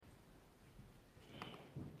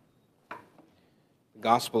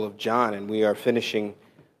Gospel of John, and we are finishing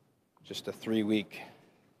just a 3-week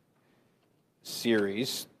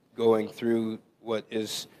series going through what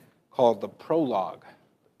is called the prologue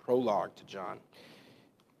to John.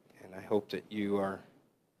 And I hope that you are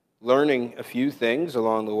learning a few things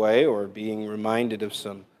along the way or being reminded of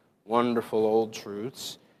some wonderful old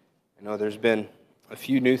truths. I know there's been a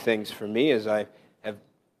few new things for me as I have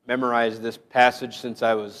memorized this passage since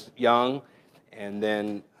I was young and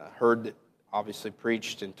then heard it obviously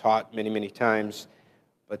preached and taught many, many times,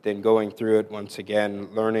 but then going through it once again,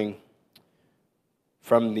 learning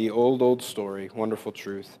from the old story, wonderful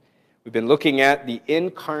truth. We've been looking at the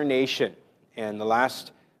incarnation, and the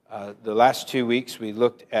last 2 weeks we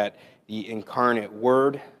looked at the incarnate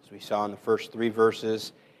Word, as we saw in the first 3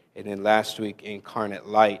 verses, and then last week, incarnate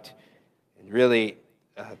light. And really,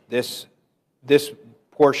 this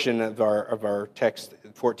portion of our text,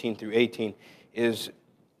 14 through 18, is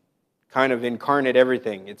kind of incarnate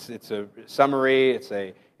everything. It's a summary, it's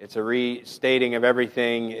a restating of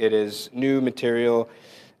everything. It is new material,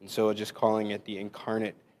 and so just calling it the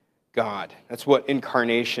incarnate God. That's what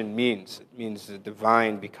incarnation means. It means the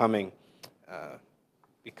divine becoming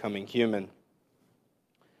human.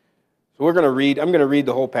 So I'm going to read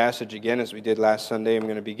the whole passage again as we did last Sunday. I'm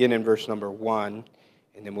going to begin in verse number 1,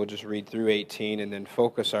 and then we'll just read through 18 and then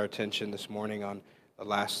focus our attention this morning on the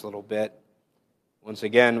last little bit. Once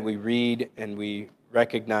again, we read and we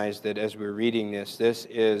recognize that as we're reading this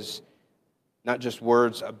is not just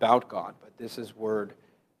words about God, but this is word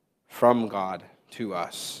from God to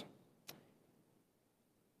us.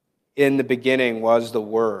 In the beginning was the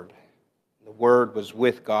Word. The Word was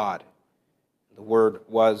with God. The Word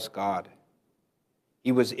was God.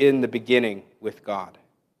 He was in the beginning with God.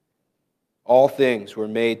 All things were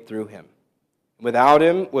made through him. Without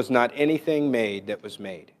him was not anything made that was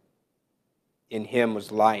made. In him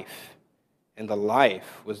was life, and the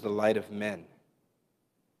life was the light of men.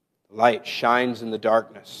 The light shines in the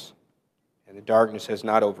darkness, and the darkness has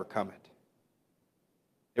not overcome it.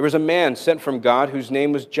 There was a man sent from God whose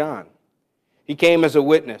name was John. He came as a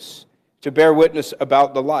witness, to bear witness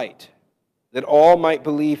about the light, that all might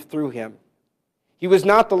believe through him. He was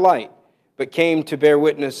not the light, but came to bear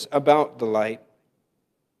witness about the light,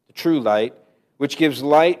 the true light, which gives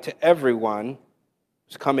light to everyone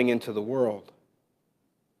who's coming into the world.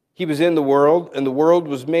 He was in the world, and the world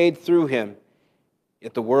was made through him,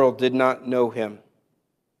 yet the world did not know him.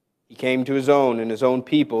 He came to his own, and his own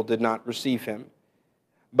people did not receive him.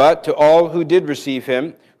 But to all who did receive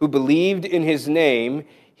him, who believed in his name,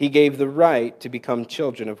 he gave the right to become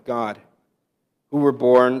children of God, who were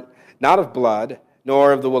born not of blood,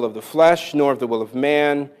 nor of the will of the flesh, nor of the will of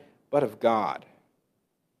man, but of God.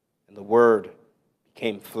 And the Word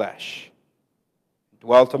became flesh, and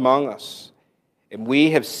dwelt among us. And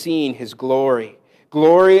we have seen his glory,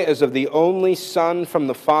 glory as of the only Son from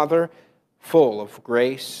the Father, full of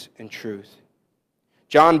grace and truth.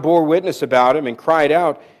 John bore witness about him and cried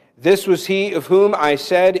out, "This was he of whom I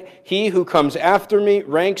said, 'He who comes after me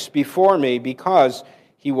ranks before me, because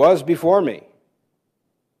he was before me.'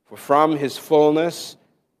 For from his fullness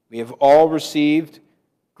we have all received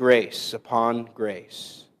grace upon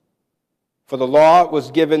grace. For the law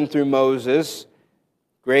was given through Moses,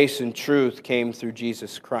 grace and truth came through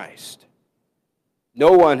Jesus Christ.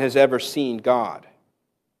 No one has ever seen God.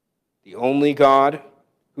 The only God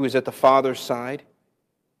who is at the Father's side,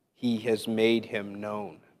 he has made him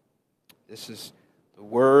known." This is the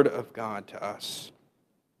word of God to us.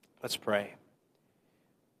 Let's pray.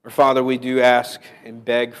 Our Father, we do ask and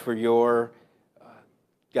beg for your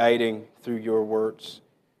guiding through your words.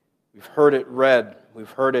 We've heard it read,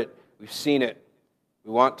 we've heard it, we've seen it.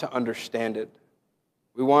 We want to understand it.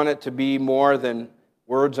 We want it to be more than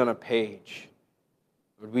words on a page.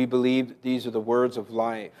 But we believe that these are the words of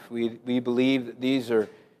life. We believe that these are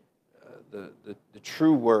the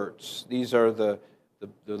true words. These are the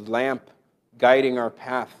lamp guiding our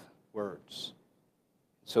path words.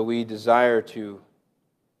 So we desire to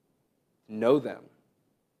know them.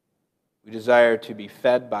 We desire to be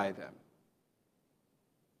fed by them.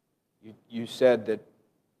 You said that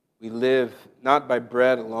we live not by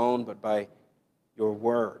bread alone, but by your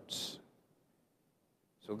words.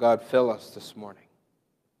 So God, fill us this morning.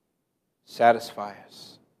 Satisfy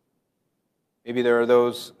us. Maybe there are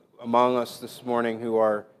those among us this morning who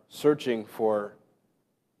are searching for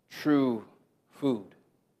true food.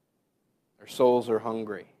 Their souls are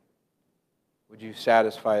hungry. Would you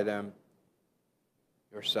satisfy them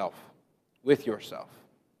yourself, with yourself?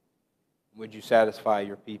 Would you satisfy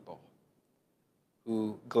your people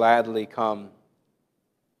who gladly come,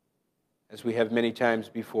 as we have many times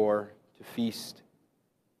before, to feast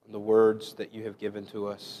the words that you have given to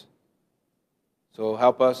us. So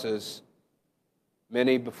help us, as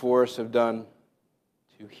many before us have done,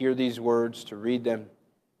 to hear these words, to read them,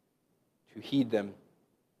 to heed them,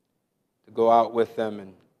 to go out with them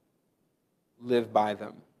and live by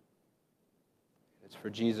them. It's for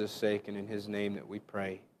Jesus' sake and in His name that we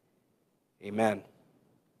pray. Amen.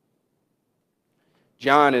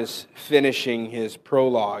 John is finishing his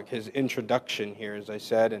prologue, his introduction here, as I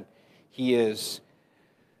said, and he is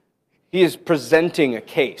presenting a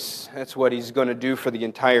case. That's what he's going to do for the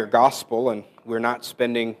entire gospel, and we're not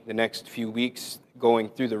spending the next few weeks going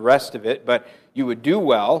through the rest of it, but you would do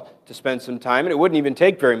well to spend some time, and it wouldn't even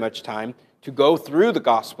take very much time, to go through the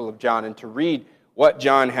Gospel of John and to read what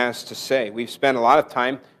John has to say. We've spent a lot of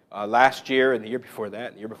time last year and the year before that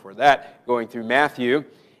and the year before that going through Matthew,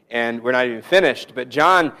 and we're not even finished. But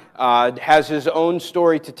John has his own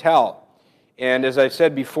story to tell. And as I've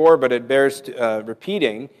said before, but it bears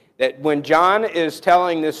repeating, that when John is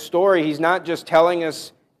telling this story, he's not just telling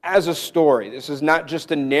us as a story. This is not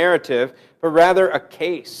just a narrative, but rather a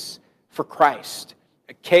case for Christ.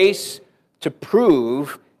 A case to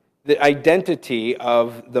prove the identity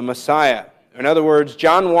of the Messiah. In other words,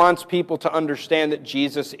 John wants people to understand that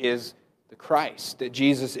Jesus is the Christ, that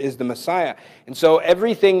Jesus is the Messiah. And so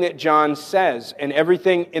everything that John says, and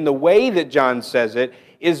everything in the way that John says it,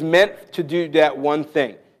 is meant to do that one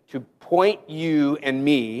thing, to point you and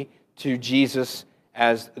me to Jesus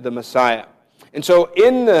as the Messiah. And so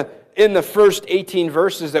in the first 18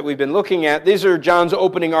 verses that we've been looking at, these are John's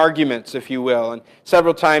opening arguments, if you will. And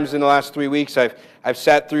several times in the last 3 weeks, I've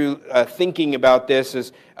sat through thinking about this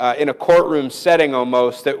as in a courtroom setting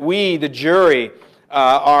almost, that we, the jury,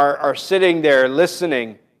 are sitting there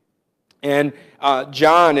listening. And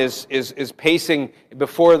John is pacing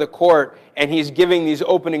before the court, and he's giving these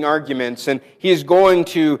opening arguments, and he's going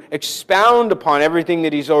to expound upon everything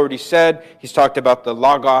that he's already said. He's talked about the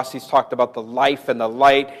Logos, he's talked about the life and the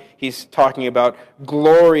light, he's talking about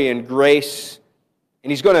glory and grace,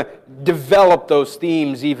 and he's going to develop those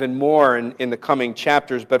themes even more in the coming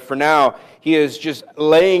chapters. But for now, he is just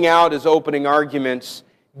laying out his opening arguments,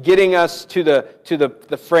 getting us to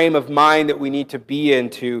the frame of mind that we need to be in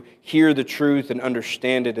to hear the truth and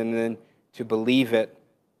understand it and then to believe it.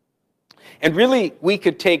 And really, we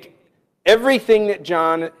could take everything that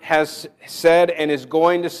John has said and is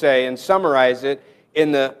going to say and summarize it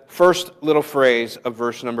in the first little phrase of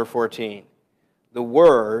verse number 14. The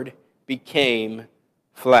Word became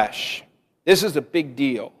flesh. This is a big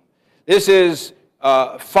deal. This is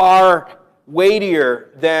far weightier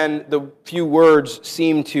than the few words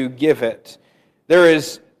seem to give it. There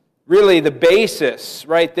is really the basis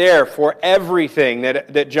right there for everything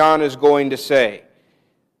that John is going to say.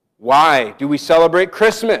 Why do we celebrate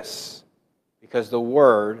Christmas? Because the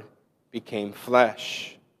Word became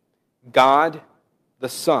flesh. God, the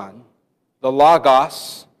Son, the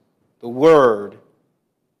Logos, the Word,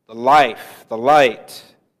 the life, the light,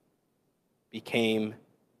 became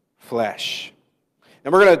flesh.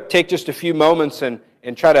 And we're going to take just a few moments and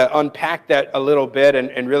try to unpack that a little bit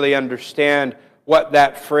and really understand what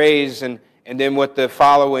that phrase and then what the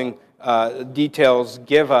following details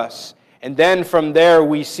give us. And then from there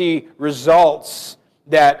we see results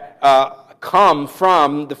that come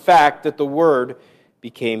from the fact that the Word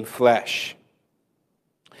became flesh.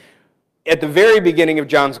 At the very beginning of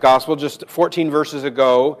John's Gospel, just 14 verses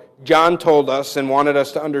ago, John told us and wanted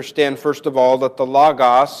us to understand, first of all, that the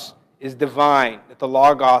Logos is divine, that the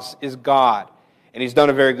Logos is God. And he's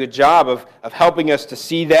done a very good job of helping us to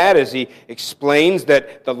see that as he explains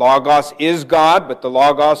that the Logos is God, but the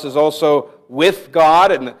Logos is also with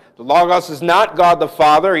God, and the Logos is not God the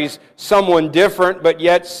Father. He's someone different, but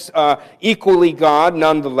yet equally God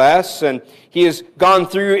nonetheless. And he has gone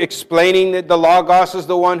through explaining that the Logos is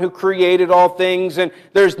the one who created all things, and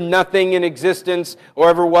there's nothing in existence or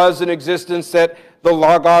ever was in existence that the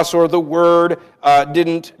Logos or the Word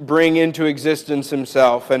didn't bring into existence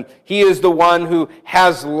himself. And he is the one who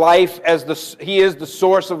has life he is the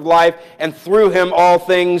source of life, and through him all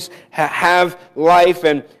things have life.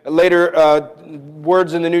 And later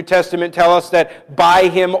words in the New Testament tell us that by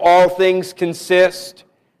him all things consist.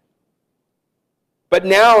 But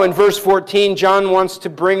now in verse 14, John wants to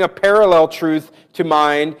bring a parallel truth to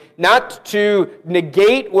mind, not to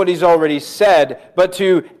negate what he's already said, but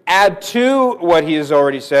to add to what he has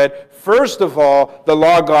already said. First of all, the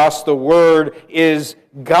Logos, the Word, is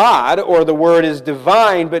God, or the Word is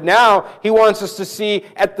divine, but now he wants us to see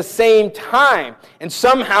at the same time, and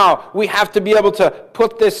somehow we have to be able to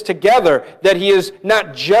put this together, that he is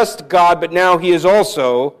not just God, but now he is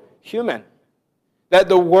also human. That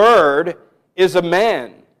the Word is a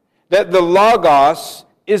man, that the Logos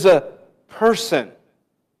is a person.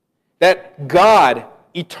 That God,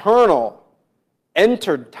 eternal,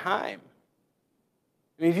 entered time.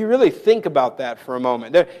 I mean, if you really think about that for a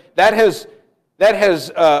moment, that has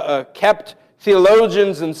kept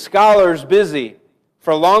theologians and scholars busy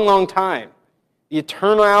for a long, long time. The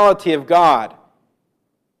eternality of God,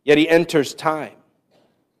 yet He enters time.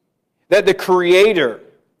 That the Creator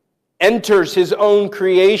enters His own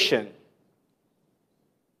creation.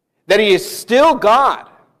 That He is still God.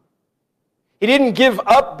 He didn't give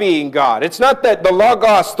up being God. It's not that the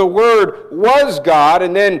Logos, the Word, was God,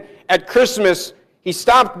 and then at Christmas He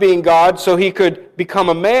stopped being God so He could become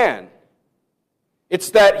a man.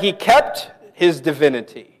 It's that He kept His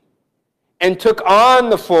divinity and took on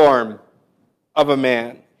the form of a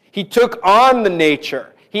man. He took on the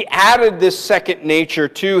nature. He added this second nature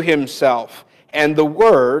to Himself, and the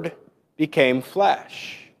Word became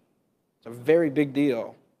flesh. It's a very big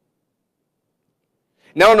deal.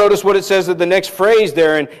 Now notice what it says at the next phrase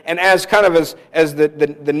there, and as kind of as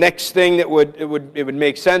the next thing that it would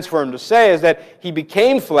make sense for Him to say is that He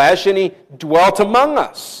became flesh and He dwelt among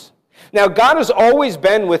us. Now God has always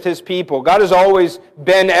been with His people. God has always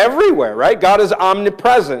been everywhere, right? God is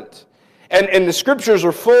omnipresent. And the Scriptures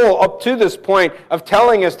are full up to this point of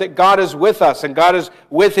telling us that God is with us and God is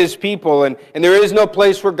with His people, and there is no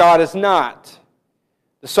place where God is not.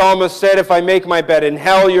 The psalmist said, if I make my bed in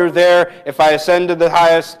hell, You're there. If I ascend to the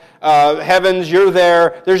highest heavens, You're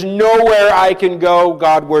there. There's nowhere I can go,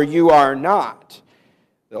 God, where You are not.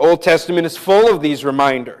 The Old Testament is full of these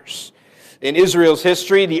reminders. In Israel's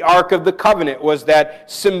history, the Ark of the Covenant was that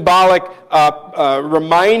symbolic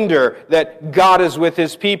reminder that God is with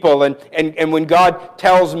His people. And when God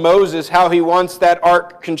tells Moses how He wants that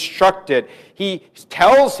ark constructed, He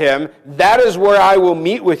tells him, that is where I will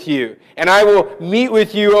meet with you. And I will meet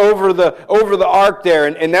with you over the ark there.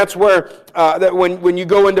 And that's where, that when you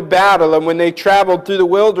go into battle and when they traveled through the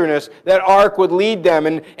wilderness, that ark would lead them.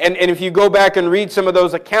 And if you go back and read some of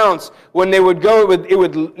those accounts, when they would go, it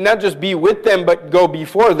would not just be with them, but go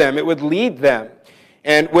before them. It would lead them.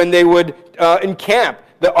 And when they would encamp,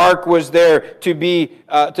 the ark was there to be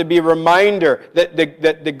a reminder that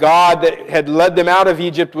the God that had led them out of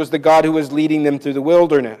Egypt was the God who was leading them through the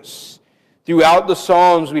wilderness. Throughout the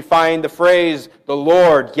Psalms, we find the phrase, the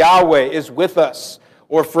Lord, Yahweh, is with us,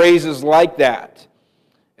 or phrases like that.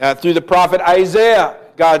 Through the prophet Isaiah,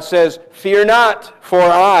 God says, fear not, for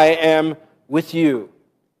I am with you.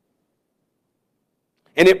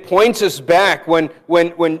 And it points us back when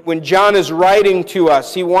John is writing to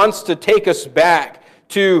us, he wants to take us back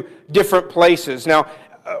to different places. Now,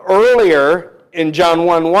 earlier in John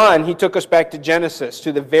 1:1, he took us back to Genesis,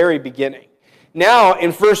 to the very beginning. Now,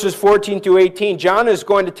 in verses 14 to 18, John is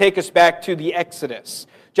going to take us back to the Exodus.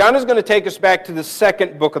 John is going to take us back to the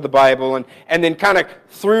second book of the Bible and then kind of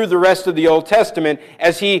through the rest of the Old Testament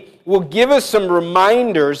as he will give us some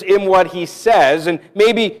reminders in what he says. And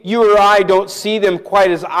maybe you or I don't see them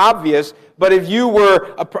quite as obvious, but if you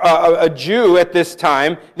were a Jew at this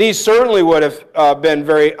time, these certainly would have been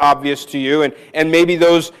very obvious to you. And maybe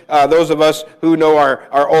those of us who know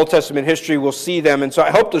our Old Testament history will see them. And so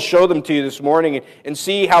I hope to show them to you this morning and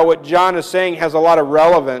see how what John is saying has a lot of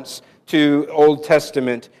relevance to Old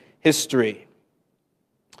Testament history.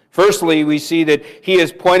 Firstly, we see that he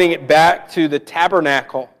is pointing it back to the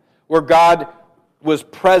tabernacle where God was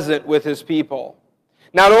present with his people.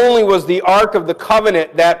 Not only was the Ark of the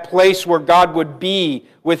Covenant that place where God would be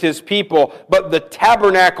with his people, but the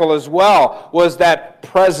tabernacle as well was that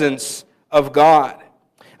presence of God.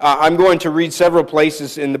 I'm going to read several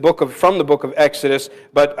places from the book of Exodus,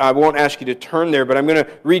 but I won't ask you to turn there. But I'm going to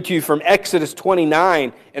read to you from Exodus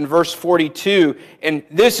 29 and verse 42. And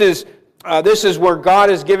this is where God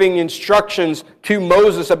is giving instructions to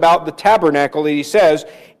Moses about the tabernacle. He says,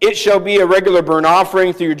 "It shall be a regular burnt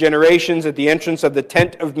offering through your generations at the entrance of the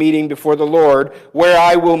tent of meeting before the Lord, where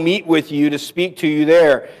I will meet with you to speak to you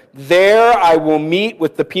there. There I will meet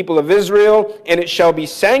with the people of Israel, and it shall be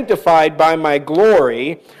sanctified by my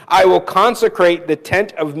glory. I will consecrate the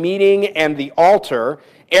tent of meeting and the altar.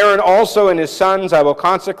 Aaron also and his sons I will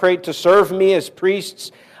consecrate to serve me as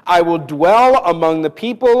priests. I will dwell among the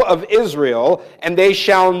people of Israel, and they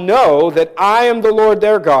shall know that I am the Lord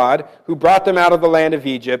their God, who brought them out of the land of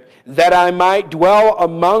Egypt, that I might dwell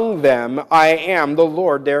among them. I am the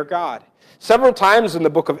Lord their God." Several times in the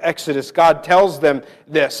book of Exodus, God tells them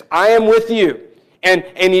this, I am with you. And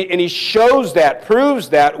he shows that, proves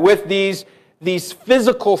that with these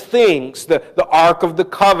physical things, the Ark of the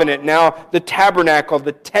Covenant, now the tabernacle,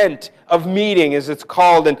 the tent meeting, as it's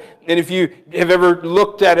called. And if you have ever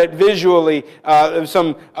looked at it visually,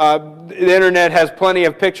 the internet has plenty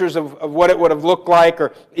of pictures of what it would have looked like,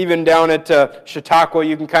 or even down at Chautauqua,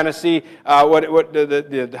 you can kind of see what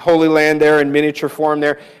the Holy Land there in miniature form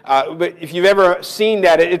there. But if you've ever seen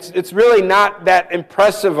that, it's really not that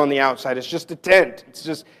impressive on the outside. It's just a tent.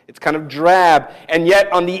 It's kind of drab, and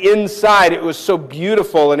yet on the inside it was so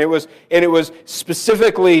beautiful, and it was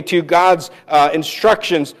specifically to God's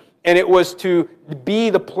instructions. And it was to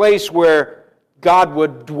be the place where God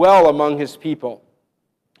would dwell among His people.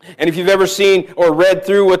 And if you've ever seen or read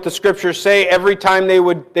through what the Scriptures say, every time they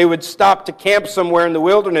would stop to camp somewhere in the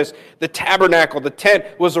wilderness, the tabernacle, the tent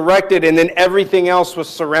was erected, and then everything else was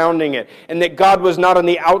surrounding it. And that God was not on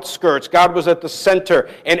the outskirts, God was at the center,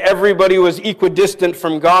 and everybody was equidistant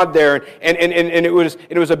from God there. And it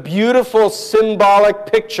was a beautiful symbolic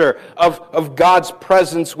picture of God's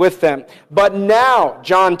presence with them. But now,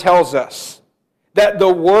 John tells us that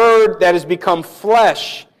the Word that has become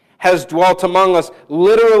flesh has dwelt among us,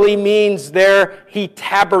 literally means there He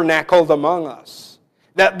tabernacled among us.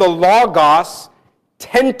 That the Logos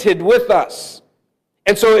tented with us.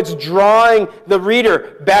 And so it's drawing the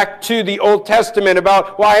reader back to the Old Testament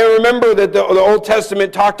about, well, I remember that the Old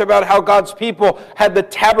Testament talked about how God's people had the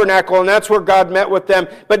tabernacle, and that's where God met with them.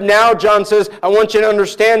 But now John says, I want you to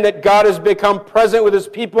understand that God has become present with His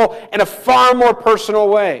people in a far more personal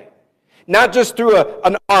way. Not just through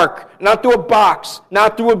an ark, not through a box,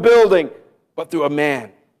 not through a building, but through a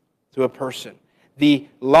man, through a person. The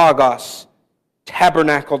Logos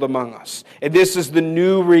tabernacled among us. And this is the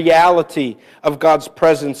new reality of God's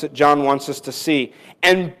presence that John wants us to see.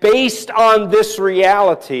 And based on this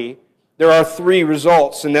reality, there are three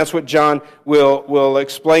results, and that's what John will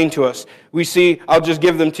explain to us. We see, I'll just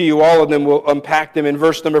give them to you all, and then we'll unpack them in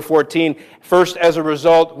verse number 14. First, as a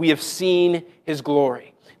result, we have seen His glory.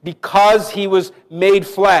 Because He was made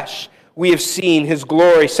flesh, we have seen His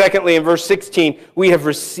glory. Secondly, in verse 16, we have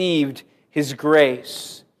received His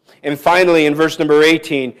grace. And finally, in verse number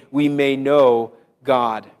 18, we may know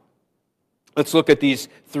God. Let's look at these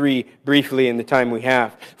three briefly in the time we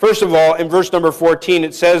have. First of all, in verse number 14,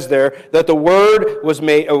 it says there that the Word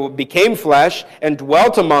became flesh and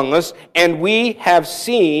dwelt among us, and we have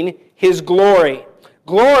seen His glory.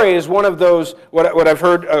 Glory is one of those, what I've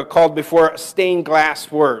heard called before, stained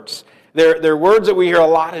glass words. They're words that we hear a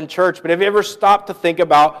lot in church, but have you ever stopped to think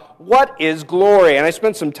about what is glory? And I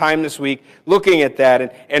spent some time this week looking at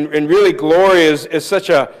that, and really glory is such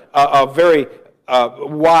a very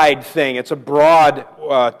wide thing. It's a broad,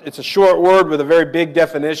 it's a short word with a very big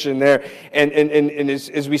definition there. And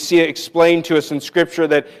as we see it explained to us in Scripture,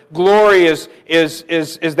 that glory is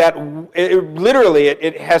that, literally,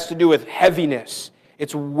 it has to do with heaviness.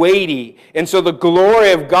 It's weighty. And so the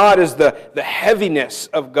glory of God is the heaviness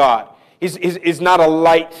of God. He's not a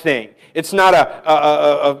light thing. It's not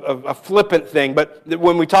a flippant thing. But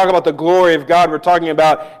when we talk about the glory of God, we're talking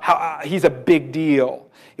about how He's a big deal.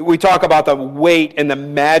 We talk about the weight and the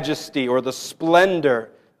majesty or the splendor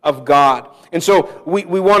of God. And so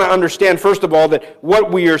we want to understand, first of all, that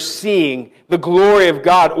what we are seeing, the glory of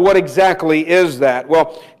God, what exactly is that?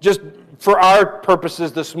 Well, just for our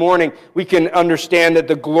purposes this morning, we can understand that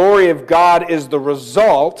the glory of God is the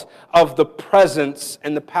result of the presence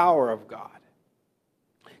and the power of God.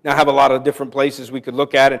 Now, I have a lot of different places we could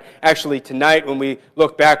look at, and actually tonight when we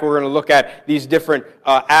look back, we're going to look at these different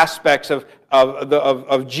aspects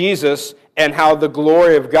of Jesus and how the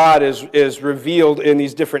glory of God is revealed in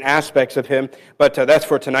these different aspects of Him. But that's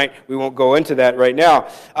for tonight. We won't go into that right now.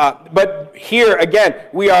 But here, again,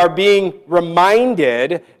 we are being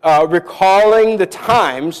reminded, recalling the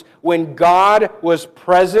times when God was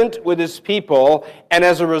present with His people, and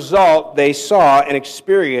as a result, they saw and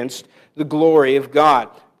experienced the glory of God.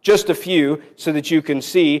 Just a few so that you can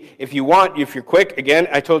see, if you want, if you're quick. Again,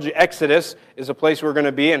 I told you Exodus is a place we're going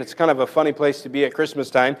to be, and it's kind of a funny place to be at Christmas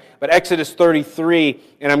time. But Exodus 33,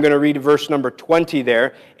 and I'm going to read verse number 20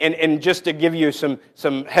 there. And just to give you some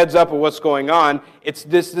heads up of what's going on,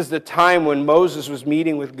 this is the time when Moses was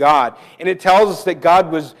meeting with God. And it tells us that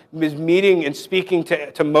God was meeting and speaking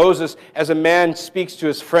to Moses as a man speaks to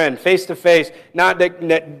his friend, face to face. Not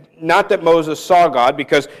that Moses saw God,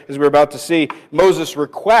 because as we're about to see, Moses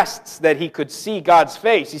requests that he could see God's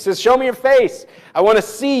face. He says, "Show me your face. I want to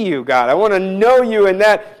see you, God. I want to know you in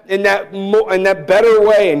that better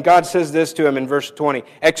way." And God says this to him in verse 20.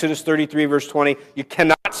 Exodus 33, verse 20. "You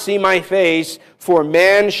cannot see my face, for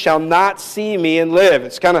man shall not see me and live."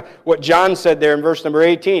 It's kind of what John said there in verse number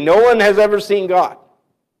 18. No one has ever seen God.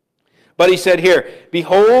 But he said here,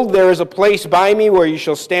 behold, there is a place by me where you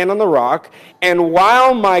shall stand on the rock, and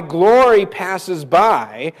while my glory passes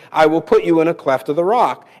by, I will put you in a cleft of the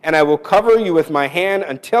rock, and I will cover you with my hand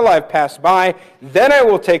until I've passed by. Then I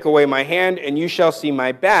will take away my hand, and you shall see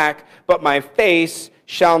my back, but my face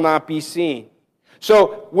shall not be seen.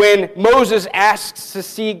 So when Moses asks to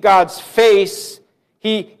see God's face,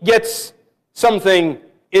 he gets something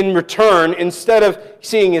in return. Instead of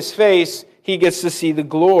seeing his face, he gets to see the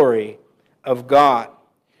glory of God.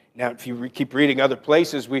 Now, if you keep reading other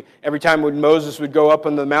places, every time when Moses would go up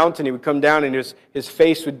on the mountain, he would come down and his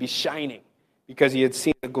face would be shining because he had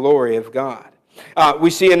seen the glory of God. We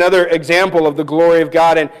see another example of the glory of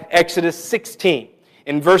God in Exodus 16.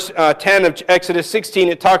 In verse 10 of Exodus 16,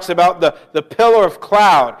 it talks about the pillar of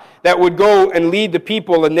cloud that would go and lead the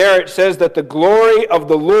people. And there it says that the glory of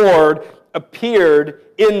the Lord appeared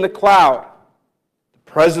in the cloud.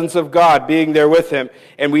 Presence of God being there with him.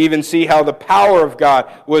 And we even see how the power of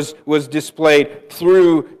God was displayed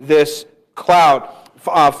through this cloud.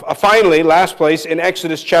 Finally, last place, in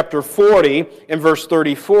Exodus chapter 40, in verse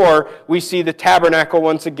 34, we see the tabernacle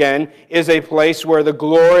once again is a place where the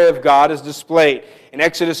glory of God is displayed. In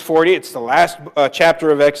Exodus 40, it's the last chapter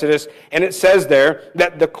of Exodus, and it says there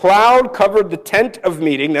that the cloud covered the tent of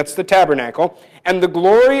meeting, that's the tabernacle, and the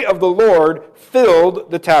glory of the Lord filled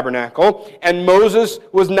the tabernacle, and Moses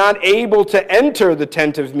was not able to enter the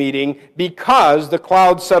tent of meeting because the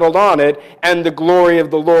cloud settled on it, and the glory of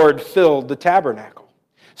the Lord filled the tabernacle.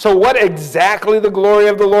 So what exactly the glory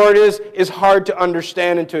of the Lord is hard to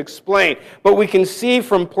understand and to explain. But we can see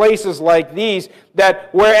from places like these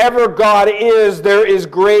that wherever God is, there is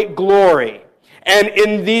great glory. And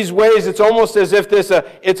in these ways, it's almost as if it's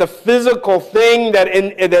a physical thing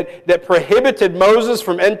that prohibited Moses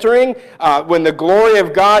from entering. When the glory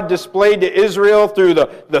of God displayed to Israel through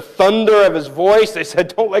the thunder of his voice, they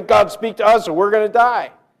said, don't let God speak to us or we're going to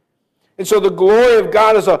die. And so the glory of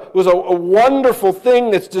God was a wonderful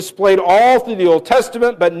thing that's displayed all through the Old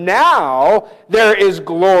Testament, but now there is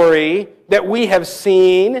glory that we have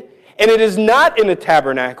seen, and it is not in a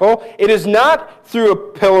tabernacle, it is not through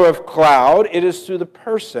a pillar of cloud, it is through the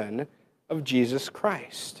person of Jesus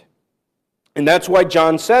Christ. And that's why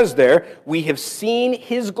John says there, we have seen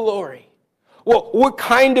his glory. Well, what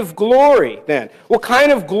kind of glory then? What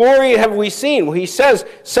kind of glory have we seen? Well, he says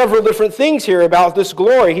several different things here about this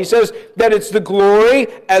glory. He says that it's the glory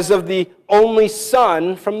as of the only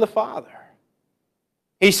Son from the Father.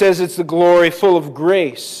 He says it's the glory full of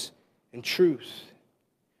grace and truth.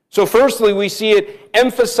 So firstly, we see it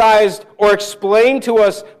emphasized or explained to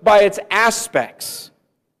us by its aspects.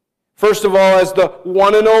 First of all, as the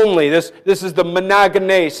one and only. This is the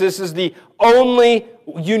monogenes. This is the only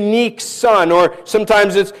unique Son, or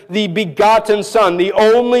sometimes it's the begotten Son, the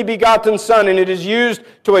only begotten Son, and it is used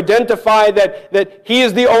to identify that He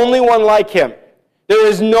is the only one like Him. There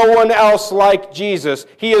is no one else like Jesus.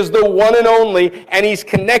 He is the one and only, and He's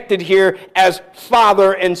connected here as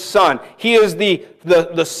Father and Son. He is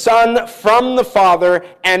the Son from the Father,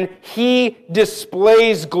 and He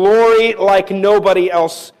displays glory like nobody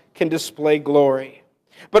else can display glory.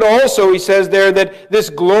 But also, he says there that this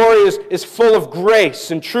glory is full of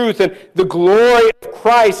grace and truth, and the glory of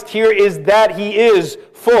Christ here is that He is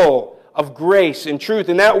full of grace and truth.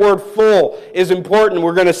 And that word full is important.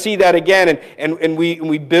 We're going to see that again, and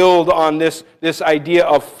we build on this idea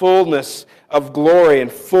of fullness of glory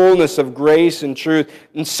and fullness of grace and truth.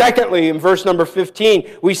 And secondly, in verse number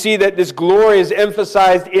 15, we see that this glory is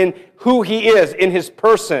emphasized in who He is, in His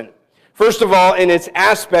person. First of all, in its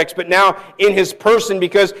aspects, but now in His person,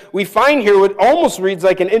 because we find here what almost reads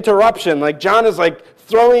like an interruption. Like John is like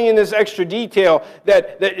throwing in this extra detail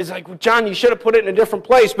that is like, John, you should have put it in a different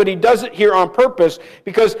place, but he does it here on purpose,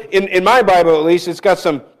 because in my Bible at least, it's got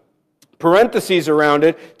some parentheses around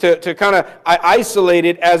it to kind of isolate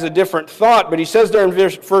it as a different thought. But he says there in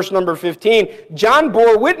verse number 15, John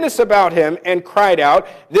bore witness about Him and cried out,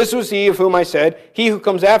 this was He of whom I said, He who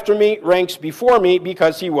comes after me ranks before me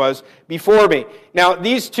because He was before me. Now,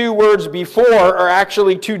 these two words before are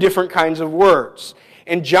actually two different kinds of words.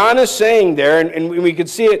 And John is saying there, and we could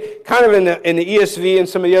see it kind of in the ESV and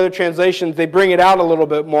some of the other translations, they bring it out a little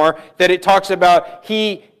bit more, that it talks about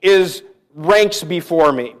He ranks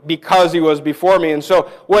before me because He was before me. And so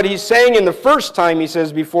what he's saying in the first time he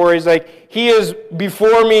says before, he's like, He is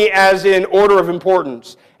before me as in order of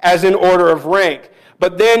importance, as in order of rank.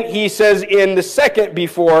 But then he says in the second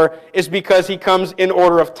before is because He comes in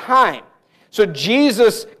order of time. So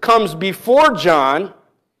Jesus comes before John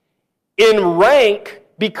in rank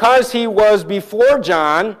because He was before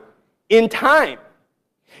John in time.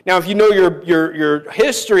 Now, if you know your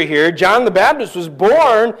history here, John the Baptist was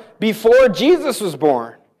born before Jesus was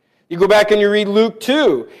born. You go back and you read Luke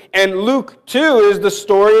 2, and Luke 2 is the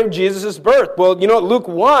story of Jesus' birth. Well, you know what? Luke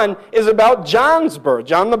 1 is about John's birth,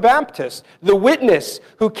 John the Baptist, the witness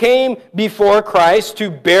who came before Christ to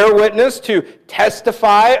bear witness, to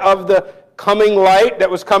testify of the coming light that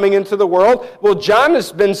was coming into the world. Well, John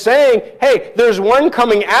has been saying, hey, there's one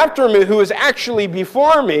coming after me who is actually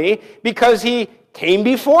before me because he came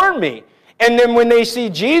before me. And then when they see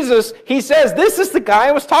Jesus, he says, this is the guy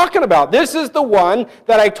I was talking about. This is the one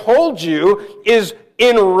that I told you is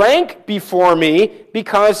in rank before me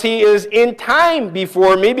because he is in time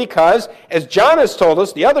before me because, as John has told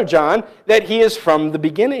us, the other John, that he is from the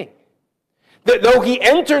beginning. That though he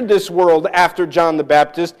entered this world after John the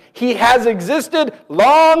Baptist, he has existed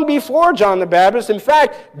long before John the Baptist. In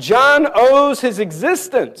fact, John owes his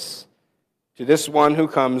existence to this one who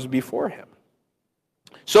comes before him.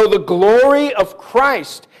 So the glory of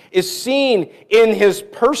Christ is seen in his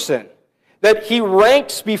person, that he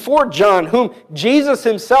ranks before John, whom Jesus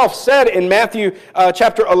himself said in Matthew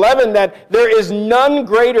chapter 11 that there is none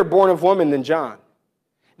greater born of woman than John.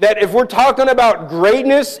 That if we're talking about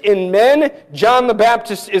greatness in men, John the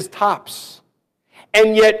Baptist is tops.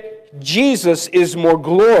 And yet Jesus is more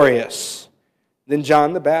glorious than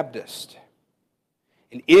John the Baptist.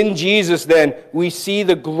 And in Jesus then, we see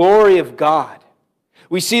the glory of God.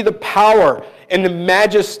 We see the power and the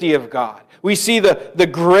majesty of God. We see the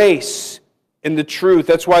grace and the truth.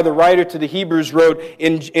 That's why the writer to the Hebrews wrote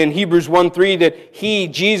in Hebrews 1:3 that he,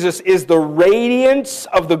 Jesus, is the radiance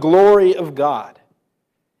of the glory of God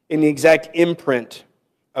in the exact imprint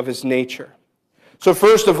of his nature. So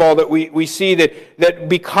first of all, that we see that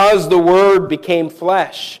because the Word became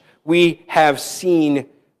flesh, we have seen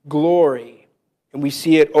glory. And we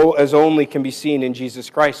see it as only can be seen in Jesus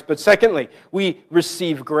Christ. But secondly, we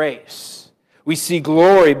receive grace. We see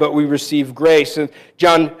glory, but we receive grace. And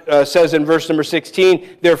John says in verse number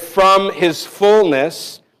 16, there from his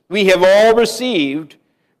fullness we have all received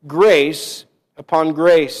grace upon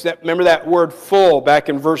grace. Remember that word full back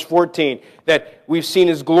in verse 14, that we've seen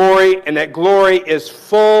his glory, and that glory is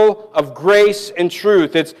full of grace and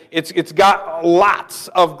truth. It's got lots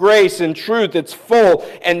of grace and truth. It's full.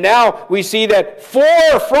 And now we see that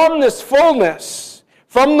from this fullness,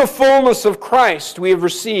 from the fullness of Christ, we have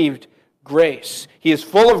received grace. He is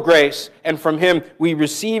full of grace, and from him we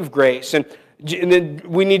receive grace. And then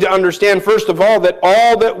we need to understand, first of all, that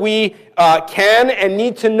all that we can and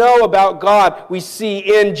need to know about God, we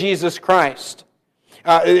see in Jesus Christ.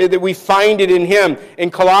 That we find it in him.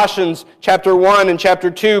 In Colossians chapter 1 and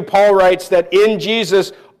chapter 2, Paul writes that in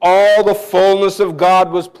Jesus all the fullness of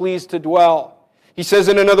God was pleased to dwell. He says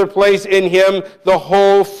in another place, in him the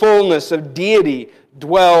whole fullness of deity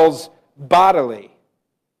dwells bodily.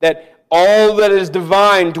 That all that is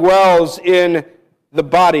divine dwells in the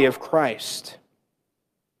body of Christ.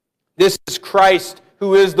 This is Christ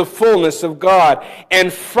who is the fullness of God.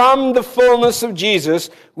 And from the fullness of Jesus,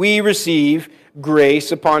 we receive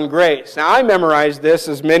grace upon grace. Now, I memorized this,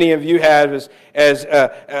 as many of you have, as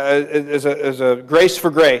a grace for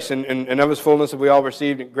grace. And of his fullness have we all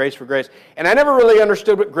received grace for grace. And I never really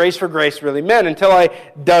understood what grace for grace really meant until I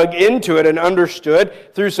dug into it and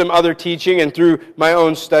understood through some other teaching and through my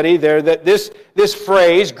own study there that this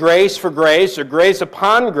phrase, grace for grace or grace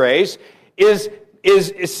upon grace, is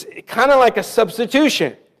kind of like a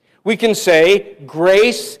substitution. We can say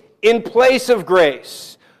grace in place of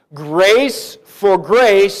grace. Grace for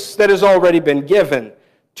grace that has already been given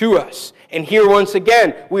to us. And here once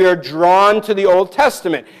again, we are drawn to the Old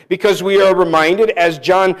Testament because we are reminded, as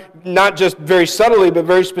John not just very subtly but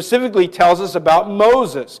very specifically tells us about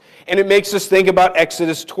Moses. And it makes us think about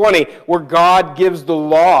Exodus 20, where God gives the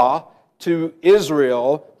law to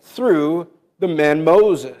Israel through the man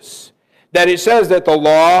Moses. That it says that the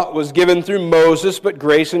law was given through Moses, but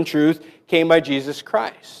grace and truth came by Jesus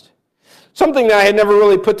Christ. Something that I had never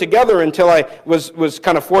really put together until I was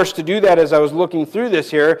kind of forced to do that as I was looking through this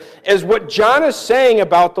here, is what John is saying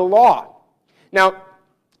about the law. Now,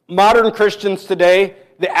 modern Christians today,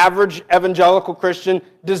 the average evangelical Christian,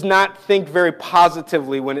 does not think very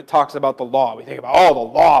positively when it talks about the law. We think about, the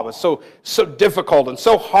law was so difficult and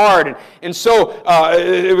so hard, and so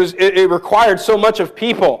it required so much of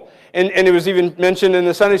people. And it was even mentioned in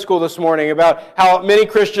the Sunday school this morning about how many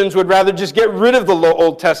Christians would rather just get rid of the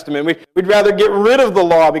Old Testament. We'd rather get rid of the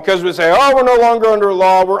law because we say, we're no longer under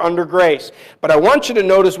law, we're under grace. But I want you to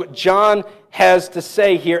notice what John has to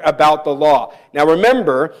say here about the law. Now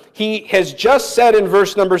remember, he has just said in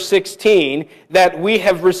verse number 16 that we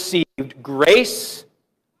have received grace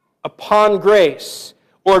upon grace,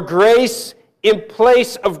 or grace in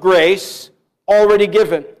place of grace already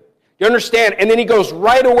given. You understand? And then he goes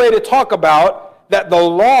right away to talk about that the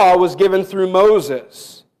law was given through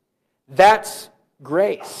Moses. That's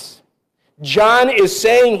grace. John is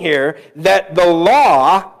saying here that the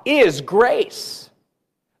law is grace.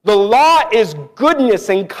 The law is goodness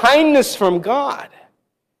and kindness from God.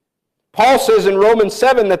 Paul says in Romans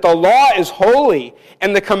 7 that the law is holy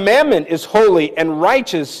and the commandment is holy and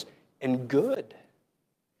righteous and good.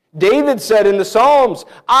 David said in the Psalms,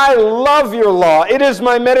 I love your law. It is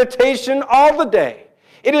my meditation all the day.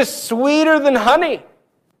 It is sweeter than honey.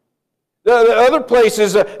 The other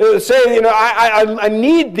places say, I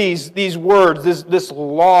need these words, this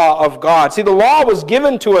law of God. See, the law was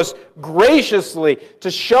given to us graciously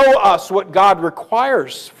to show us what God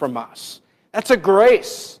requires from us. That's a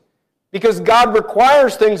grace. Because God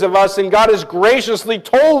requires things of us, and God has graciously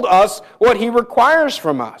told us what He requires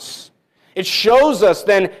from us. It shows us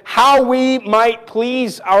then how we might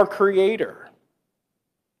please our Creator.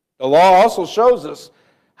 The law also shows us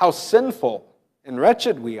how sinful and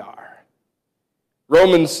wretched we are.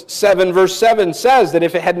 Romans 7 verse 7 says that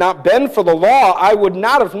if it had not been for the law, I would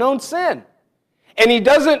not have known sin. And he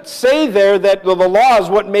doesn't say there that the law is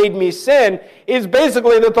what made me sin. It's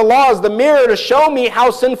basically that the law is the mirror to show me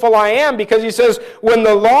how sinful I am, because he says when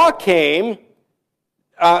the law came,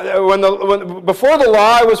 before the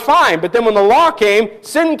law I was fine, but then when the law came,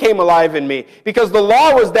 sin came alive in me, because the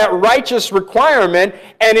law was that righteous requirement,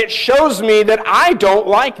 and it shows me that I don't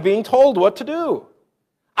like being told what to do.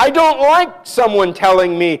 I don't like someone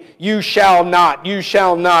telling me, you shall not,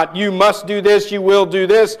 you must do this, you will do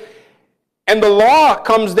this. And the law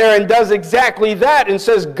comes there and does exactly that and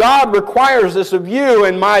says, God requires this of you,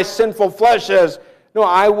 and my sinful flesh says, no,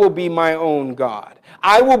 I will be my own God.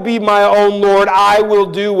 I will be my own Lord. I will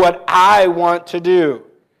do what I want to do.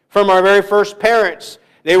 From our very first parents,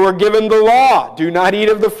 they were given the law. Do not eat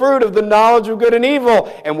of the fruit of the knowledge of good and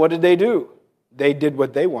evil. And what did they do? They did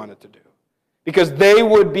what they wanted to do, because they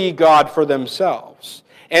would be God for themselves.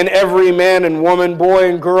 And every man and woman, boy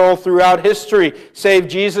and girl throughout history, save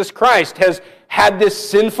Jesus Christ, has had this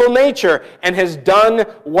sinful nature and has done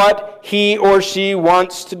what he or she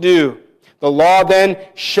wants to do. The law then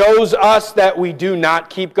shows us that we do not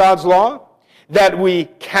keep God's law, that we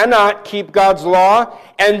cannot keep God's law,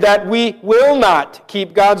 and that we will not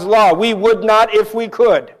keep God's law. We would not if we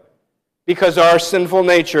could, because our sinful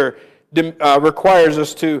nature requires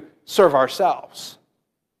us to serve ourselves.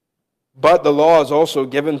 But the law is also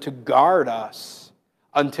given to guard us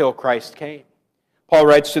until Christ came. Paul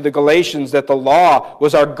writes to the Galatians that the law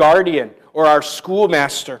was our guardian or our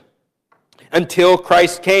schoolmaster until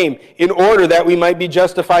Christ came, in order that we might be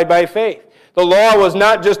justified by faith. The law was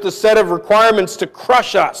not just a set of requirements to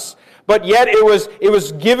crush us, but yet it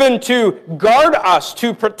was given to guard us,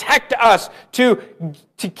 to protect us, to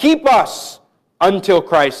keep us until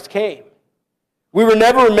Christ came. We were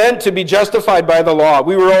never meant to be justified by the law.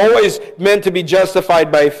 We were always meant to be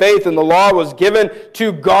justified by faith, and the law was given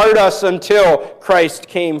to guard us until Christ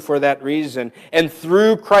came for that reason. And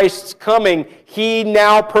through Christ's coming, He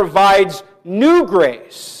now provides new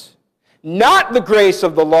grace. Not the grace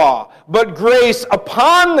of the law, but grace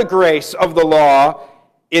upon the grace of the law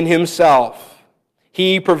in Himself.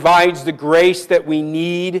 He provides the grace that we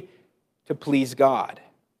need to please God.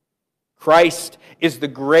 Christ is the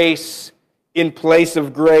grace in place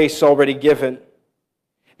of grace already given.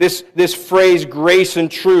 This phrase, grace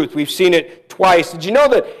and truth, we've seen it twice. Did you know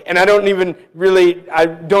that, and I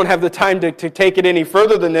don't have the time to take it any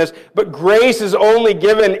further than this, but grace is only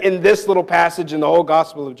given in this little passage in the whole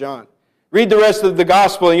Gospel of John. Read the rest of the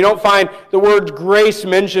Gospel, and you don't find the word grace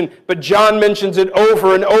mentioned, but John mentions it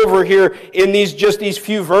over and over here in these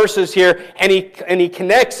few verses here, and he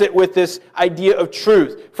connects it with this idea of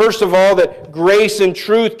truth. First of all, that grace and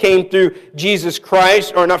truth came through Jesus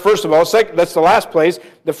Christ, or not first of all, second, that's the last place.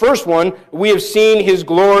 The first one, we have seen His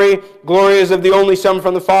glory. Glory is of the only Son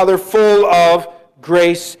from the Father, full of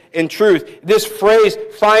grace and truth. This phrase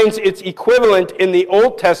finds its equivalent in the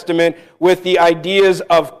Old Testament with the ideas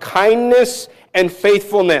of kindness and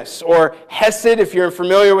faithfulness, or hesed, if you're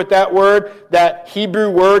familiar with that word, that Hebrew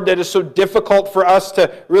word that is so difficult for us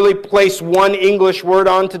to really place one English word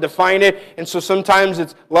on to define it. And so sometimes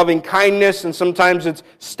it's loving kindness, and sometimes it's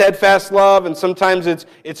steadfast love, and sometimes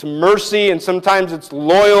it's mercy, and sometimes it's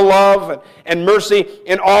loyal love and mercy,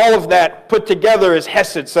 and all of that put together is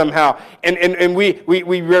hesed somehow. And we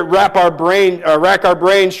rack our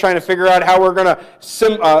brains trying to figure out how we're going to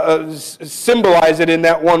symbolize it in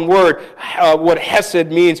that one word, what hesed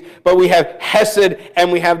means. But we have hesed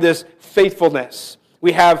and we have this faithfulness.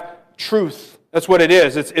 We have truth That's what it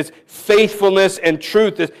is. It's faithfulness and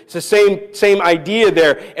truth. It's the same idea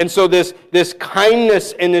there. And so this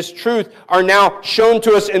kindness and this truth are now shown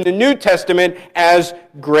to us in the New Testament as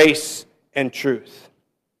grace and truth.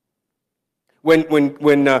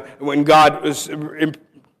 When God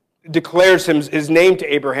declares his name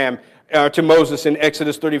to Abraham, to Moses in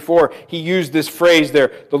Exodus 34, he used this phrase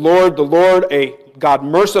there, the Lord, a God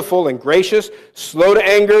merciful and gracious, slow to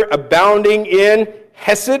anger, abounding in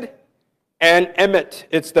hesed and emet.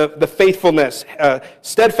 It's the faithfulness,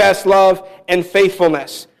 steadfast love and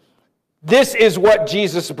faithfulness. This is what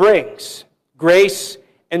Jesus brings, grace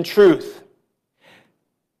and truth.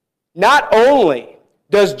 Not only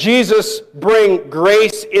does Jesus bring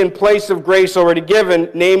grace in place of grace already given,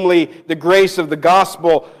 namely the grace of the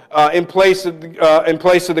gospel, in place of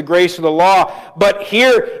the grace of the law. But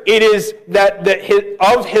here it is that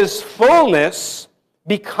of his fullness,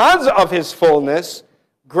 because of his fullness,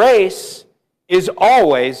 grace is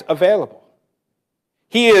always available.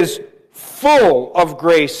 He is full of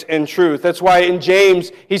grace and truth. That's why in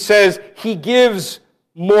James he says he gives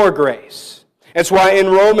more grace. That's why in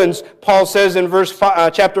Romans Paul says in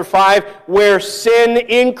chapter 5, where sin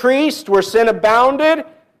increased, where sin abounded,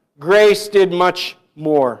 grace did much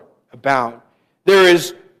more abound. There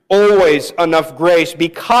is always enough grace.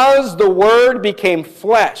 Because the Word became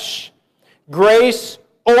flesh, grace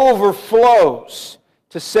overflows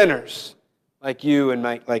to sinners like you and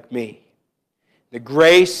like me. The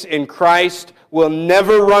grace in Christ will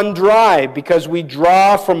never run dry because we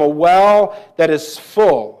draw from a well that is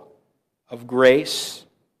full of grace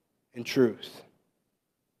and truth.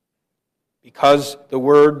 Because the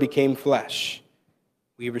Word became flesh,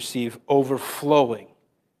 we receive overflowing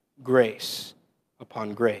grace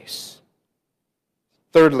upon grace.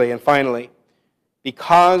 Thirdly and finally,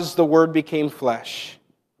 because the Word became flesh,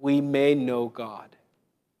 we may know God.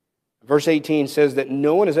 Verse 18 says that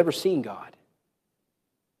no one has ever seen God.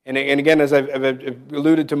 And again, as I've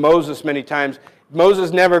alluded to Moses many times,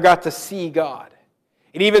 Moses never got to see God.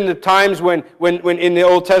 And even the times when in the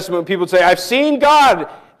Old Testament people say, I've seen God,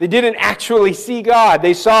 they didn't actually see God.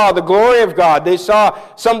 They saw the glory of God. They saw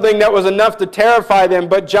something that was enough to terrify them.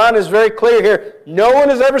 But John is very clear here. No one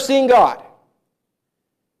has ever seen God.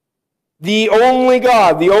 The only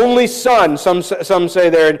God, the only Son, some say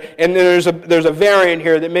there, and there's a variant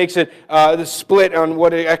here that makes it the split on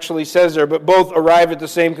what it actually says there, but both arrive at the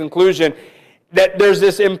same conclusion, that there's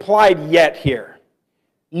this implied yet here.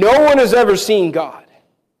 No one has ever seen God,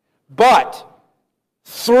 but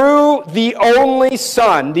through the only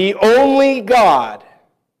Son, the only God,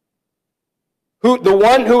 the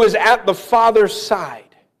one who is at the Father's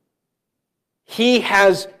side, he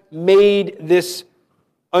has made this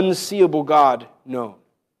unseeable God known.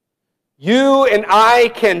 You and I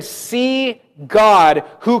can see God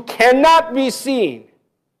who cannot be seen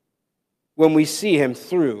when we see him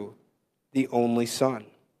through the only Son.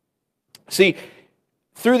 See,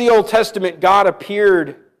 through the Old Testament, God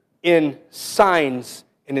appeared in signs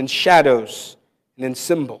and in shadows and in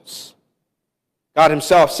symbols. God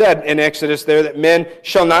himself said in Exodus there that men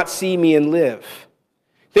shall not see me and live.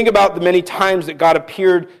 Think about the many times that God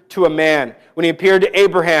appeared to a man. When he appeared to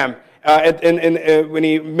Abraham, when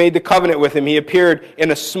he made the covenant with him, he appeared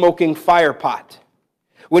in a smoking fire pot.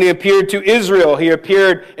 When he appeared to Israel, he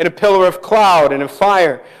appeared in a pillar of cloud and a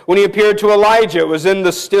fire. When he appeared to Elijah, it was in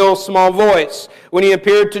the still small voice. When he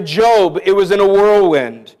appeared to Job, it was in a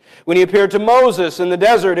whirlwind. When he appeared to Moses in the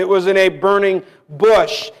desert, it was in a burning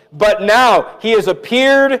bush. But now he has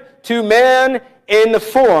appeared to man in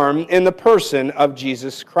the person of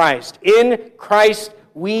Jesus Christ. In Christ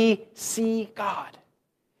we see God.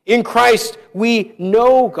 In Christ we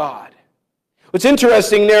know God. What's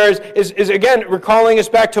interesting there is again recalling us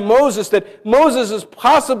back to Moses, that Moses is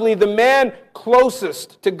possibly the man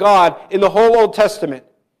closest to God in the whole Old Testament.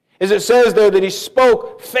 As it says there that he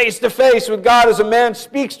spoke face to face with God as a man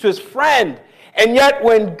speaks to his friend. And yet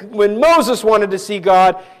when Moses wanted to see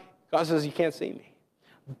God, God says, you can't see me.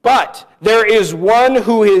 But there is one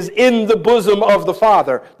who is in the bosom of the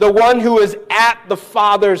Father, the one who is at the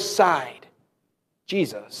Father's side,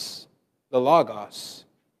 Jesus, the Logos,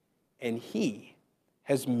 and he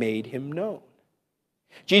has made him known.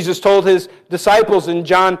 Jesus told his disciples in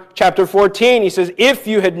John chapter 14, he says, if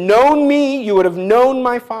you had known me, you would have known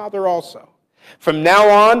my Father also. From now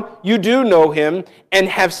on, you do know him and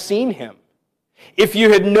have seen him. If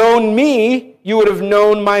you had known me, you would have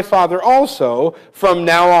known my Father also. From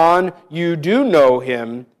now on, you do know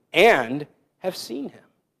him and have seen him.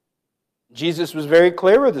 Jesus was very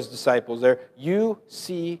clear with his disciples there. You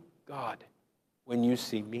see God when you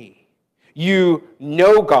see me. You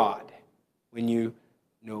know God when you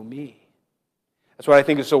know me. That's what I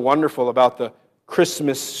think is so wonderful about the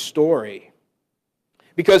Christmas story.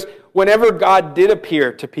 Because whenever God did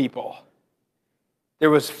appear to people,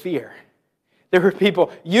 there was fear. There were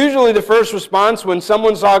people, usually the first response when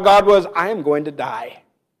someone saw God was, I am going to die.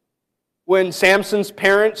 When Samson's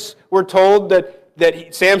parents were told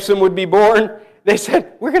that Samson would be born, they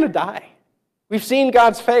said, we're going to die. We've seen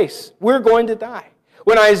God's face. We're going to die.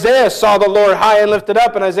 When Isaiah saw the Lord high and lifted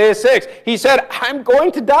up in Isaiah 6, he said, I'm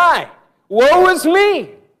going to die. Woe is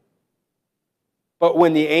me. But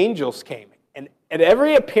when the angels came, and at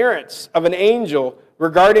every appearance of an angel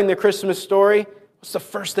regarding the Christmas story, what's the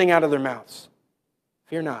first thing out of their mouths?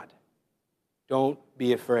 Fear not. Don't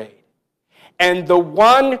be afraid. And the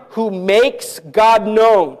one who makes God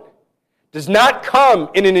known does not come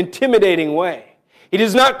in an intimidating way. He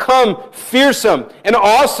does not come fearsome and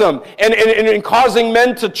awesome and causing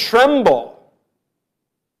men to tremble.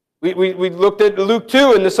 We looked at Luke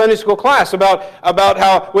 2 in the Sunday school class about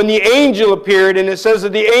how when the angel appeared, and it says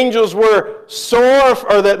that the angels were sore,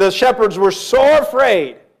 or that the shepherds were sore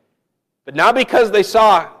afraid, but not because they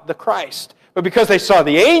saw the Christ, but because they saw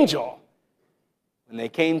the angel. When they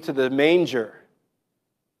came to the manger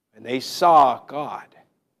and they saw God,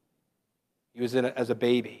 he was in it as a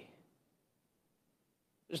baby.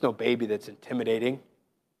 There's no baby that's intimidating.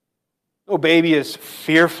 No baby is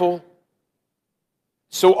fearful,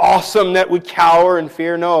 so awesome that we cower in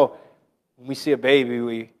fear. No, when we see a baby,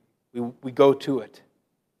 we go to it.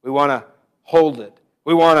 We want to hold it.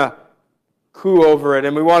 We want to coo over it,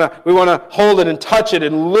 and we want to hold it and touch it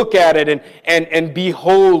and look at it and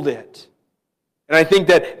behold it. And I think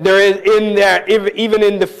that there is in there, even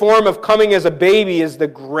in the form of coming as a baby, is the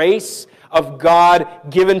grace of God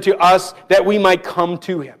given to us that we might come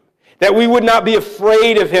to Him, that we would not be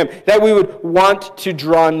afraid of Him, that we would want to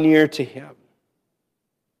draw near to Him.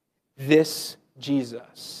 This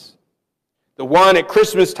Jesus, the one at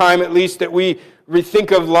Christmas time at least that we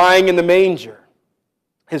think of lying in the manger,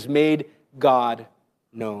 has made God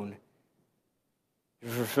known.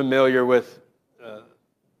 If you're familiar with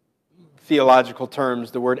theological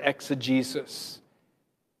terms, the word exegesis,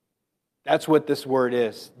 that's what this word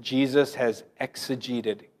is. Jesus has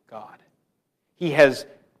exegeted God. He has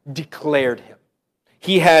declared Him.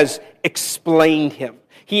 He has explained Him.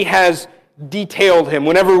 He has detailed Him.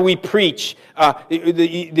 Whenever we preach,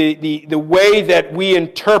 the way that we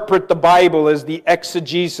interpret the Bible is the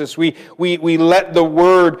exegesis. We let the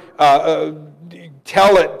Word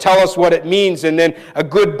tell us what it means, and then a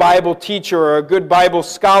good Bible teacher or a good Bible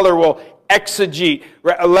scholar will exegete.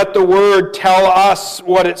 Let the Word tell us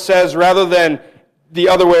what it says rather than the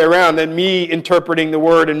other way around, than me interpreting the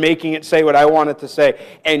Word and making it say what I want it to say.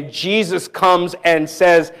 And Jesus comes and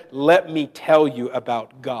says, let me tell you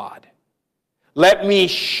about God. Let me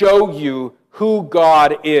show you who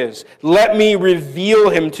God is. Let me reveal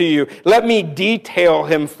Him to you. Let me detail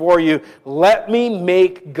Him for you. Let me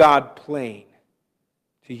make God plain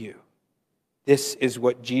to you. This is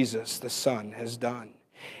what Jesus, the Son, has done.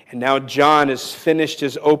 And now John has finished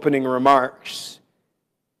his opening remarks.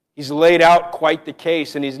 He's laid out quite the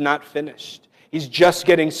case, and he's not finished. He's just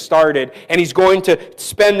getting started, and he's going to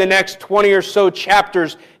spend the next 20 or so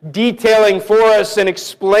chapters detailing for us and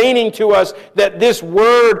explaining to us that this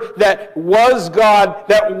Word that was God,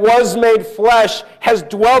 that was made flesh, has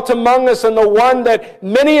dwelt among us, and the one that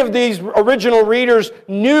many of these original readers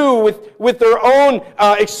knew with their own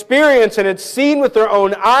experience and had seen with their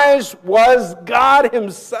own eyes was God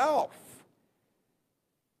Himself.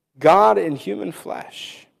 God in human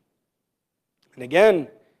flesh. And again,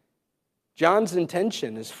 John's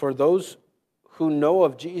intention is for those who know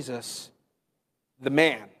of Jesus, the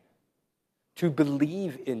man, to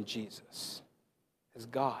believe in Jesus as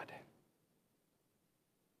God.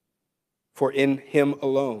 For in Him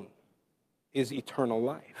alone is eternal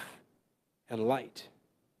life and light.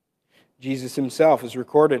 Jesus Himself is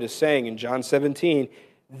recorded as saying in John 17,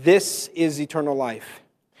 this is eternal life,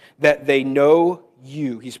 that they know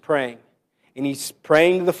you. He's praying. And He's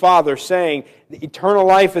praying to the Father, saying, the eternal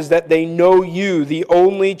life is that they know you, the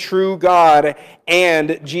only true God,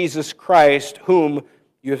 and Jesus Christ, whom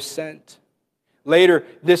you have sent. Later,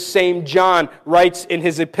 this same John writes in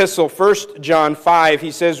his epistle, 1 John 5,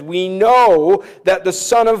 he says, we know that the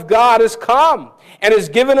Son of God has come and has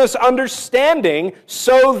given us understanding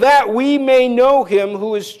so that we may know Him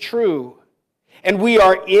who is true. And we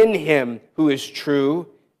are in Him who is true,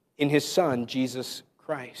 in His Son, Jesus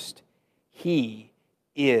Christ. He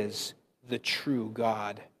is the true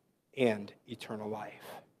God and eternal life.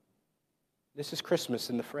 This is Christmas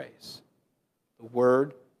in the phrase. The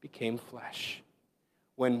Word became flesh.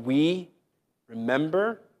 When we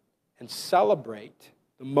remember and celebrate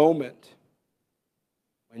the moment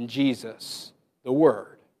when Jesus, the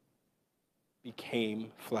Word,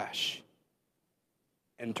 became flesh,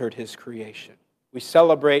 entered his creation. We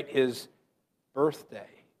celebrate his birthday.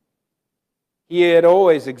 He had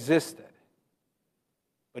always existed,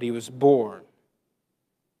 but he was born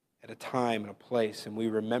at a time and a place, and we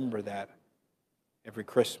remember that every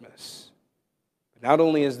Christmas. But not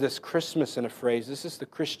only is this Christmas in a phrase, this is the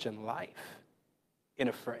Christian life in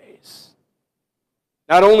a phrase.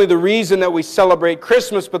 Not only the reason that we celebrate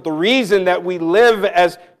Christmas, but the reason that we live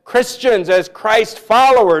as Christians, as Christ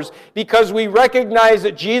followers, because we recognize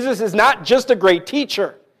that Jesus is not just a great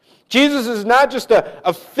teacher. Jesus is not just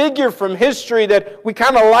a figure from history that we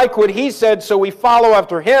kind of like what he said, so we follow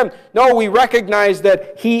after him. No, we recognize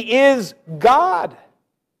that he is God.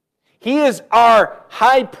 He is our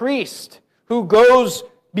high priest who goes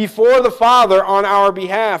before the Father on our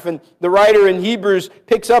behalf. And the writer in Hebrews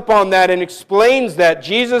picks up on that and explains that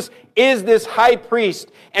Jesus is this high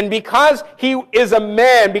priest. And because he is a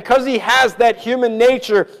man, because he has that human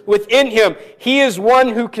nature within him, he is one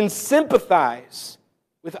who can sympathize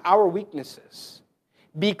with our weaknesses.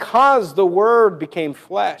 Because the Word became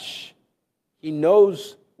flesh, he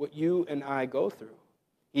knows what you and I go through.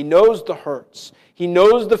 He knows the hurts. He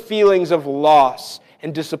knows the feelings of loss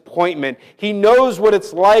and disappointment. He knows what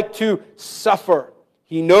it's like to suffer.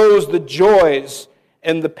 He knows the joys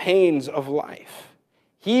and the pains of life.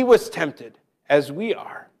 He was tempted as we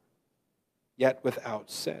are, yet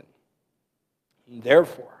without sin. And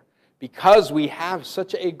therefore, because we have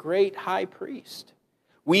such a great high priest,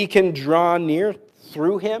 we can draw near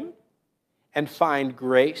through him and find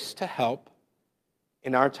grace to help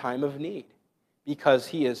in our time of need, because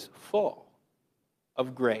he is full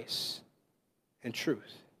of grace and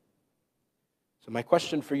truth. So my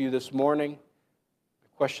question for you this morning,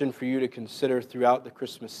 a question for you to consider throughout the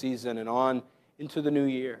Christmas season and on into the new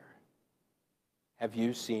year: have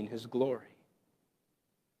you seen his glory?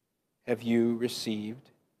 Have you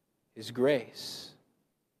received his grace?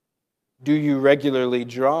 Do you regularly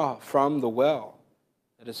draw from the well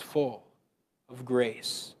that is full of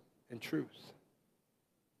grace and truth?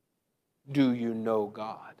 Do you know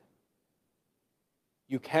God?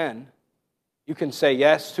 You can say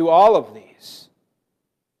yes to all of these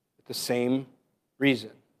with the same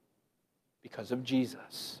reason: because of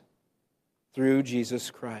Jesus, through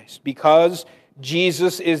Jesus Christ. Because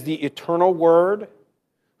Jesus is the eternal Word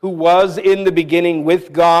who was in the beginning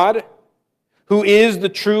with God, who is the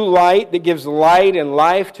true light that gives light and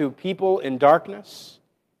life to people in darkness.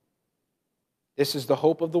 This is the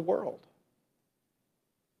hope of the world.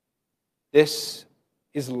 This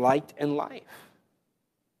is light and life.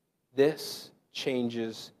 This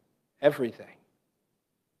changes everything.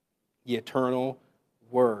 The eternal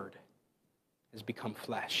Word has become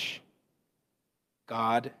flesh.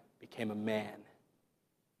 God became a man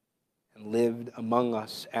and lived among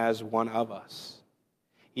us as one of us.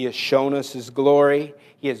 He has shown us his glory.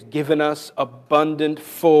 He has given us abundant,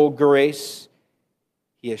 full grace.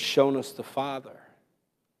 He has shown us the Father.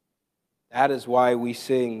 That is why we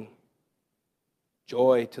sing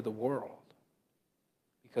joy to the world,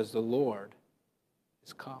 because the Lord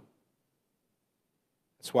is come.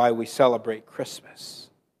 That's why we celebrate Christmas.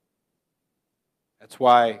 That's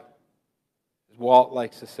why, as Walt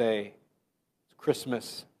likes to say, it's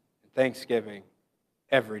Christmas and Thanksgiving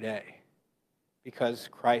every day, because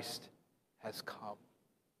Christ has come.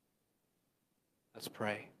 Let's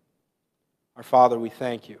pray. Our Father, we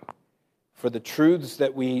thank you for the truths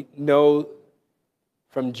that we know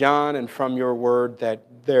from John and from your word,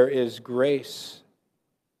 that there is grace,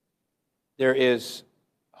 there is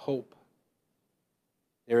hope,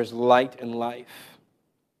 there is light and life.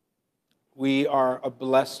 We are a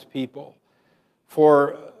blessed people,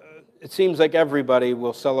 for it seems like everybody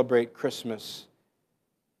will celebrate Christmas.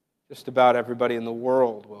 Just about everybody in the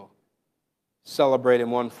world will celebrate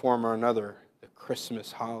in one form or another the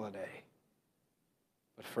Christmas holiday.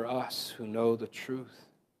 But for us who know the truth,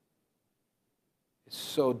 it's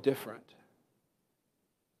so different.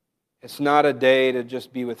 It's not a day to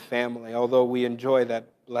just be with family, although we enjoy that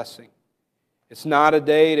blessing. It's not a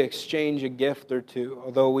day to exchange a gift or two,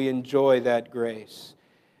 although we enjoy that grace.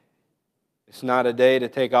 It's not a day to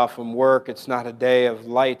take off from work. It's not a day of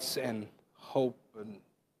lights and hope and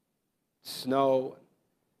snow, and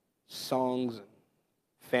songs, and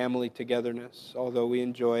family togetherness. Although we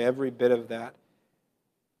enjoy every bit of that,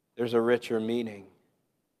 there's a richer meaning.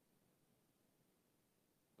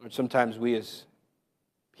 Lord, sometimes we as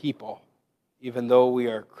people, even though we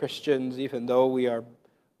are Christians, even though we are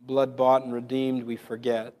blood-bought and redeemed, we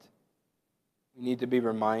forget. We need to be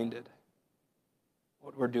reminded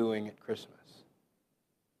what we're doing at Christmas.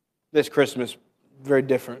 This Christmas very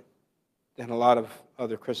different than a lot of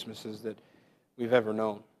other Christmases that we've ever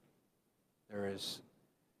known. There's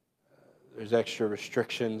extra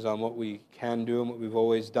restrictions on what we can do and what we've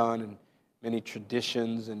always done, and many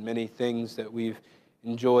traditions and many things that we've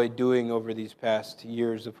enjoyed doing over these past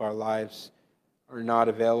years of our lives are not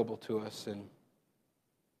available to us, and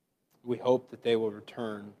we hope that they will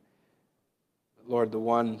return. But Lord, the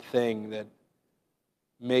one thing that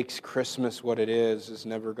makes Christmas what it is has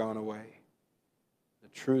never gone away. The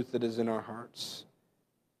truth that is in our hearts,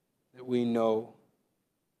 that we know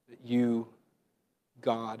that you,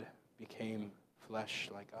 God, became flesh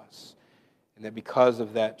like us. And that because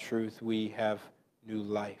of that truth, we have new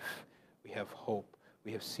life. We have hope.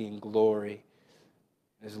 We have seen glory.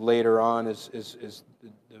 As later on, as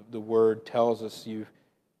the Word tells us, you've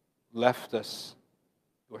left us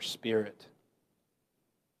your Spirit.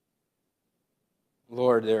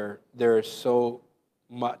 Lord, there is so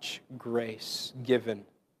much grace given.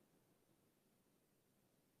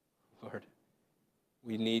 Lord,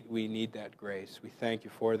 we need that grace. We thank you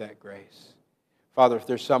for that grace. Father, if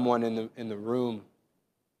there's someone in the room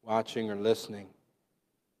watching or listening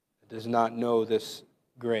that does not know this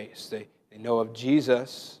grace, they know of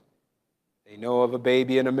Jesus, they know of a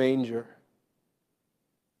baby in a manger.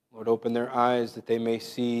 Lord, open their eyes that they may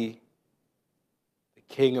see the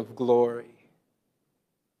King of glory.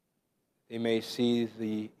 They may see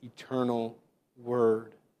the eternal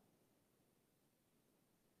Word.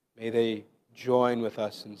 May they join with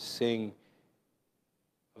us and sing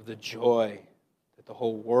of the joy that the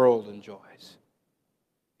whole world enjoys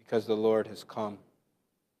because the Lord has come,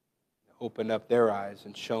 opened up their eyes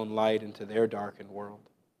and shone light into their darkened world.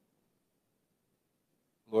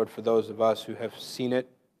 Lord, for those of us who have seen it,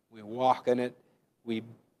 we walk in it, we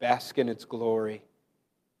bask in its glory.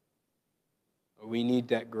 We need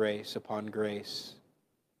that grace upon grace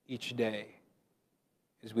each day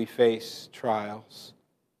as we face trials,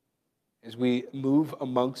 as we move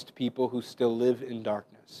amongst people who still live in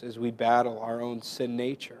darkness, as we battle our own sin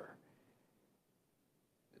nature.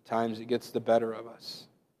 At times it gets the better of us.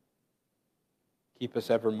 Keep us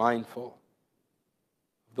ever mindful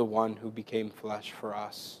of the one who became flesh for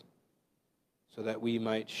us, so that we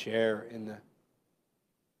might share in the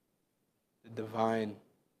divine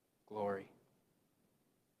glory.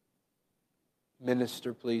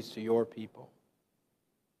 Minister, please, to your people.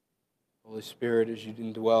 Holy Spirit, as you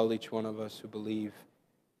indwell each one of us who believe,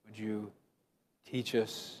 would you teach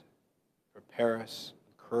us, prepare us,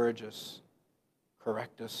 encourage us,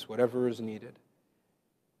 correct us, whatever is needed.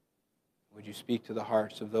 Would you speak to the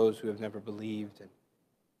hearts of those who have never believed and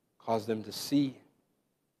cause them to see,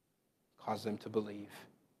 cause them to believe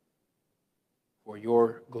for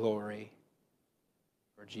your glory,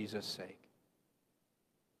 for Jesus' sake.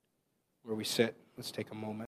 Where we sit, let's take a moment.